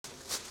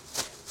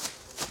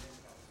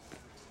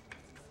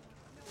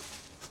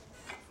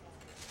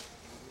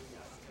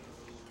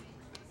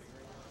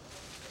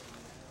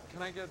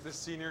can I get the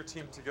senior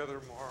team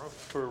together tomorrow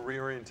for a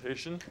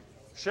reorientation?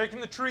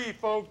 Shaking the tree,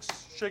 folks.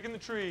 Shaking the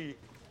tree.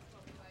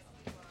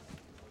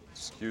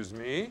 Excuse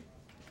me,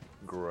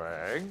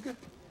 Greg.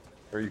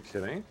 Are you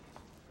kidding?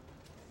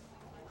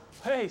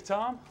 Hey,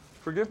 Tom.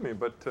 Forgive me,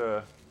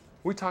 but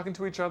we talking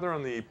to each other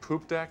on the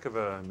poop deck of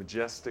a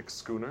majestic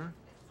schooner?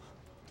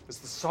 Is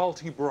the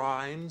salty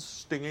brine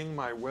stinging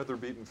my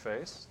weather-beaten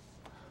face?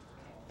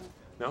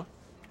 No?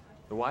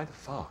 Then why the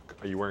fuck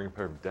are you wearing a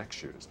pair of deck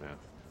shoes, man?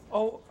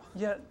 Oh,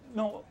 yeah,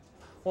 no.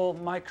 Well,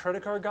 my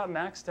credit card got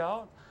maxed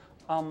out.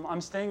 I'm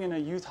staying in a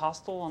youth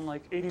hostel on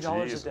like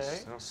 $80 Jesus, a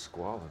day. how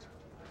squalid.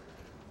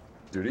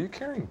 Dude, are you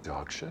carrying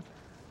dog shit?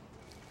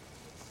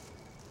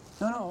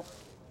 No,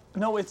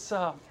 it's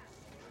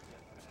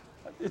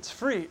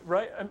free,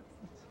 right?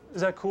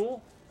 Is that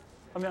cool?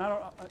 I mean,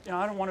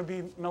 I don't want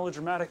to be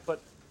melodramatic,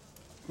 but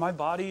my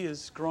body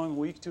is growing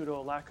weak due to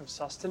a lack of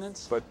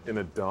sustenance. But in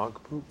a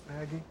dog poop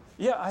baggie?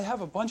 Yeah, I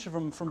have a bunch of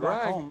them from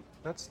back home.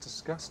 That's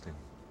disgusting.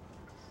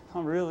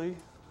 Not really.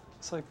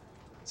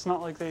 It's not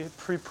like they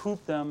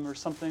pre-poop them or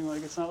something.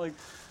 Like, it's not like,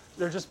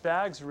 they're just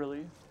bags,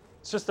 really.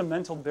 It's just a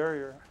mental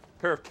barrier.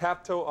 Pair of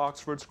cap-toe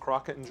Oxfords,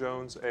 Crockett and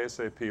Jones,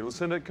 ASAP.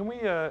 Lucinda, can we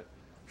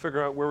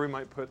figure out where we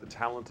might put the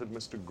talented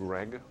Mr.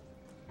 Greg?